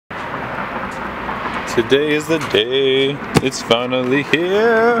Today is the day. It's finally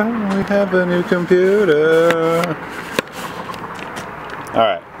here. We have a new computer.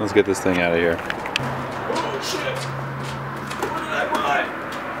 Alright, let's get this thing out of here. Oh shit! What did I buy?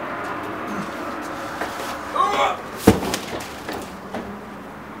 Oh.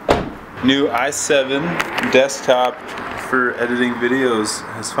 New i7 desktop for editing videos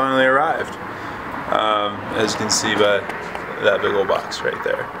has finally arrived. As you can see by that big old box right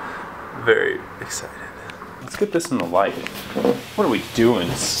there. Very excited. Let's get this in the light. What are we doing,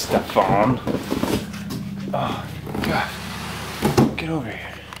 Stefan? Oh, God. Get over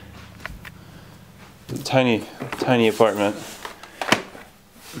here. It's a tiny, tiny apartment.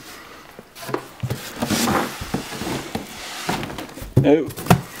 Oh.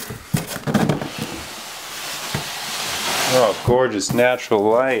 Oh, gorgeous natural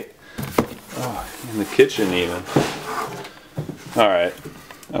light. Oh, in the kitchen even. Alright,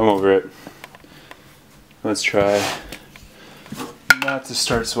 I'm over it. Let's try not to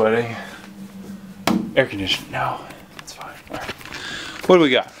start sweating. Air conditioning, no, that's fine. Alright. What do we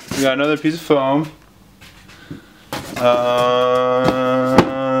got? We got another piece of foam. I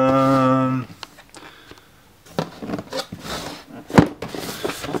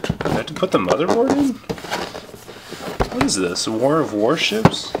have to put the motherboard in? What is this? War of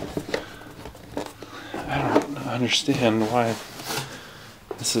Warships? I don't understand why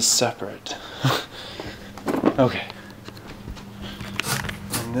this is separate. Okay.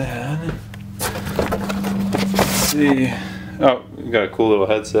 And then, let's see. Oh, we got a cool little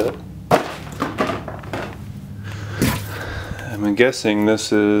headset. I'm guessing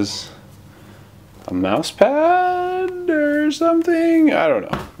this is a mouse pad or something? I don't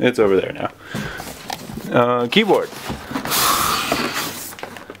know. It's over there now. Keyboard.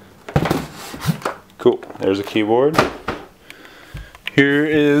 Cool. There's a keyboard. Here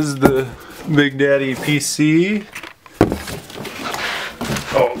is the Big Daddy PC.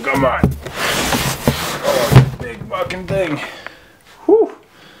 Oh, come on. Oh, big fucking thing. Whew.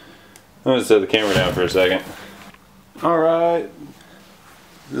 I'm gonna set the camera down for a second. Alright.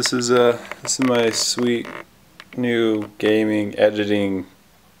 This is my sweet new gaming editing.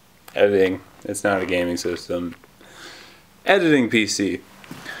 It's not a gaming system. Editing PC.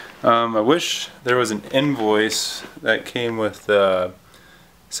 I wish there was an invoice that came with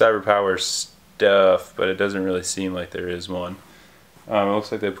CYBERPOWER stuff, but it doesn't really seem like there is one. It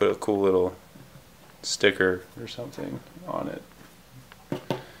looks like they put a cool little sticker or something on it.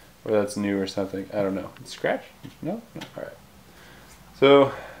 Or that's new or something. I don't know. Scratch? No? No? Alright.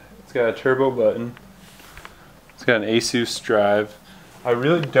 So, it's got a turbo button. It's got an Asus drive. I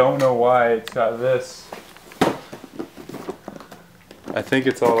really don't know why it's got this. I think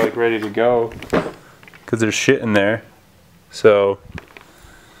it's all like ready to go because there's shit in there. So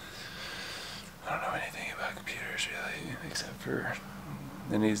I don't know anything about computers really, except for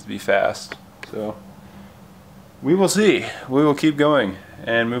it needs to be fast. So we will see. We will keep going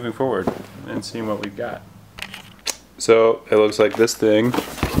and moving forward and seeing what we've got. So it looks like this thing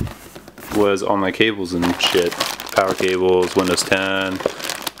was all my cables and shit. Power cables, Windows 10,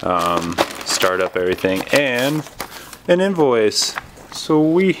 startup everything, and an invoice.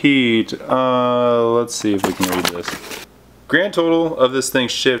 Sweet. Let's see if we can read this. Grand total of this thing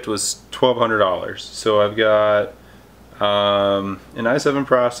shipped was $1,200. So I've got an i7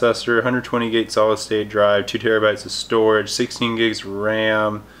 processor, 120 gig solid state drive, 2 terabytes of storage, 16 gigs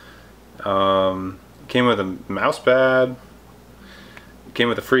RAM. Came with a mouse pad. Came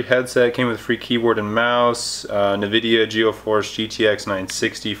with a free headset. Came with a free keyboard and mouse. NVIDIA GeForce GTX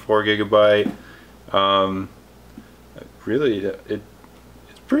 960, 4 gigabyte. Really, it's a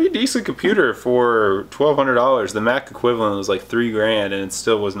pretty decent computer for $1,200. The Mac equivalent was like $3 grand, and it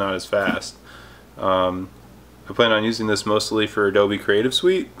still was not as fast. I plan on using this mostly for Adobe Creative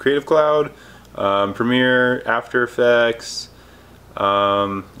Suite, Creative Cloud, Premiere, After Effects,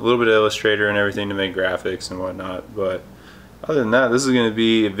 a little bit of Illustrator and everything to make graphics and whatnot. But other than that, this is going to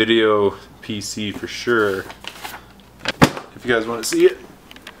be a video PC for sure. If you guys want to see it.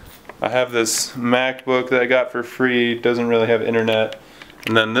 I have this MacBook that I got for free, doesn't really have internet,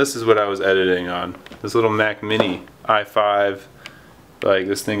 and then this is what I was editing on. This little Mac Mini i5. Like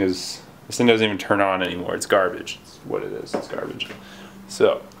this thing doesn't even turn on anymore. It's garbage. It's what it is. It's garbage.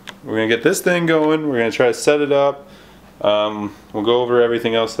 So we're gonna get this thing going. We're gonna try to set it up. We'll go over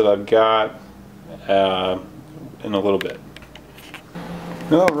everything else that I've got in a little bit.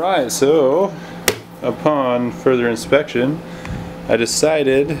 All right. So upon further inspection, I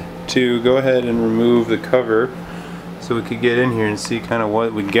decided to go ahead and remove the cover so we could get in here and see kind of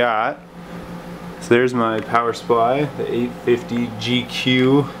what we got. So there's my power supply, the 850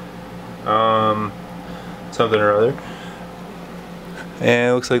 GQ. something or other.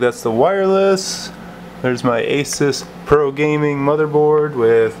 And it looks like that's the wireless. There's my Asus Pro Gaming motherboard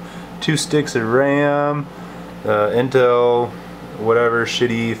with 2 sticks of RAM, Intel, whatever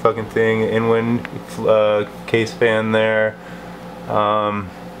shitty fucking thing, in-wind case fan there.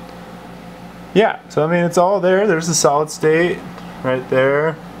 Yeah, so I mean it's all there. There's the solid state right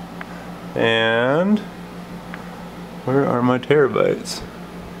there. And where are my terabytes?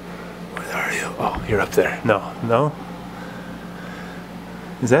 Where are you? Oh, you're up there. No.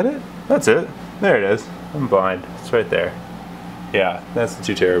 Is that it? That's it. There it is. I'm blind. It's right there. Yeah, that's the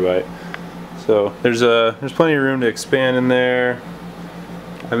 2 terabyte. So there's plenty of room to expand in there.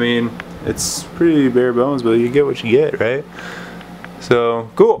 I mean, it's pretty bare bones, but you get what you get, right? So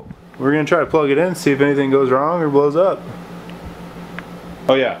cool. We're gonna try to plug it in, see if anything goes wrong or blows up.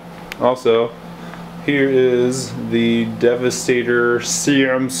 Oh yeah. Also, here is the Devastator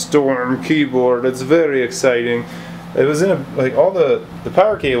CM Storm keyboard. It's very exciting. It was in like all the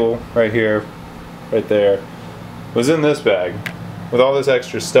power cable right here, right there, was in this bag with all this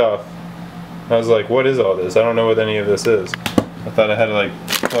extra stuff. I was like, what is all this? I don't know what any of this is. I thought I had to like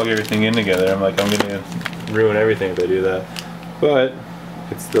plug everything in together. I'm like, I'm gonna ruin everything if I do that. But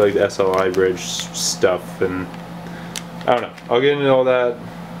it's the, like the SLI bridge stuff, and I don't know. I'll get into all that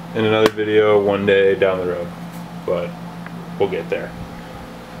in another video one day down the road, but we'll get there.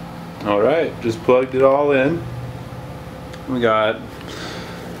 Alright, just plugged it all in. We got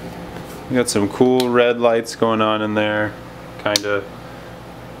some cool red lights going on in there. Kinda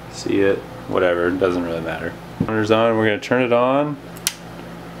see it. Whatever, it doesn't really matter. Counter's on, we're gonna turn it on.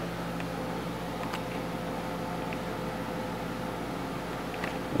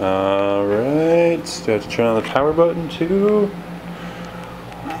 Alright, do I have to turn on the power button too?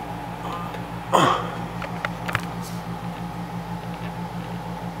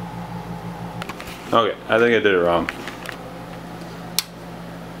 Okay, I think I did it wrong.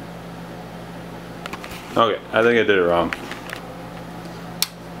 Okay, I think I did it wrong.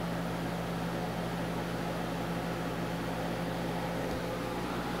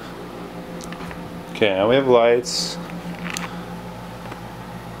 Okay, now we have lights.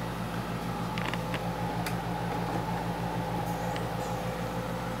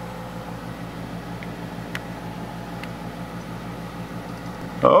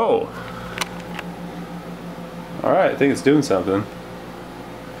 Oh! Alright, I think it's doing something.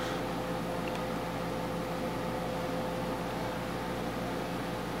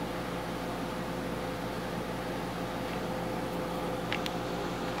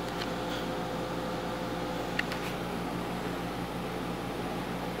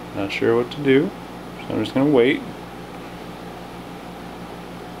 Not sure what to do, so I'm just gonna wait.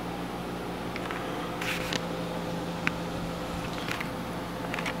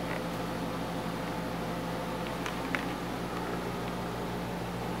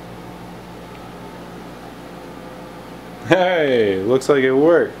 Hey, looks like it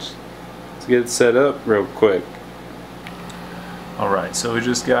worked. Let's get it set up real quick. Alright, so we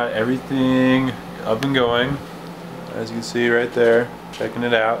just got everything up and going. As you can see right there, checking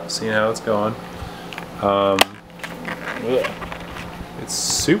it out, seeing how it's going. It's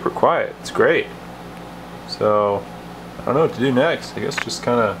super quiet, it's great. So, I don't know what to do next. I guess just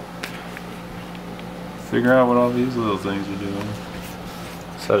kind of figure out what all these little things are doing.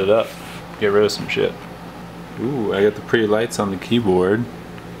 Set it up, get rid of some shit. Ooh, I got the pretty lights on the keyboard.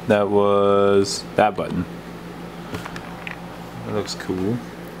 That was that button. That looks cool.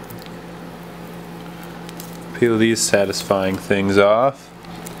 Peel these satisfying things off.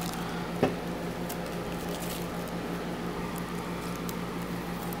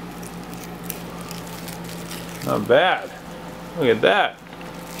 Not bad. Look at that.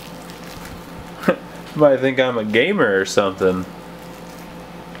 You might think I'm a gamer or something.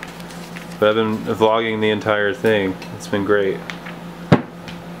 But I've been vlogging the entire thing. It's been great.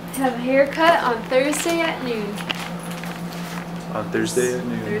 Have a haircut on Thursday at noon. On Thursday at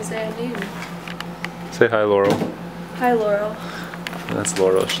noon. Thursday at noon. Say hi, Laurel. Hi, Laurel. That's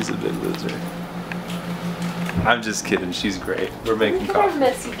Laurel. She's a big loser. I'm just kidding. She's great. We're making Look at our coffee.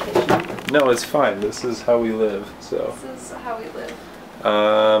 messy kitchen. No, it's fine. This is how we live. So. This is how we live.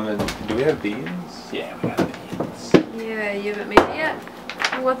 And do we have beans? Yeah, we have beans. Yeah, you haven't made it yet.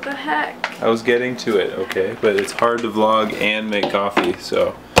 What the heck? I was getting to it, okay, but it's hard to vlog and make coffee,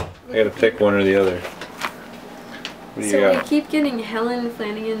 so I gotta pick one or the other. What do you So got? we keep getting Helen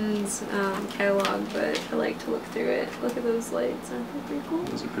Flanagan's catalog, but I like to look through it. Look at those lights. Aren't they pretty cool?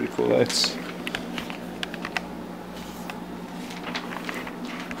 Those are pretty cool lights.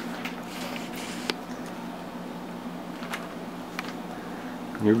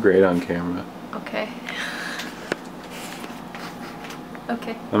 You're great on camera. Okay.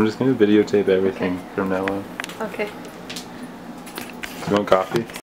 Okay. I'm just gonna videotape everything Okay. from now on. Okay. You want coffee?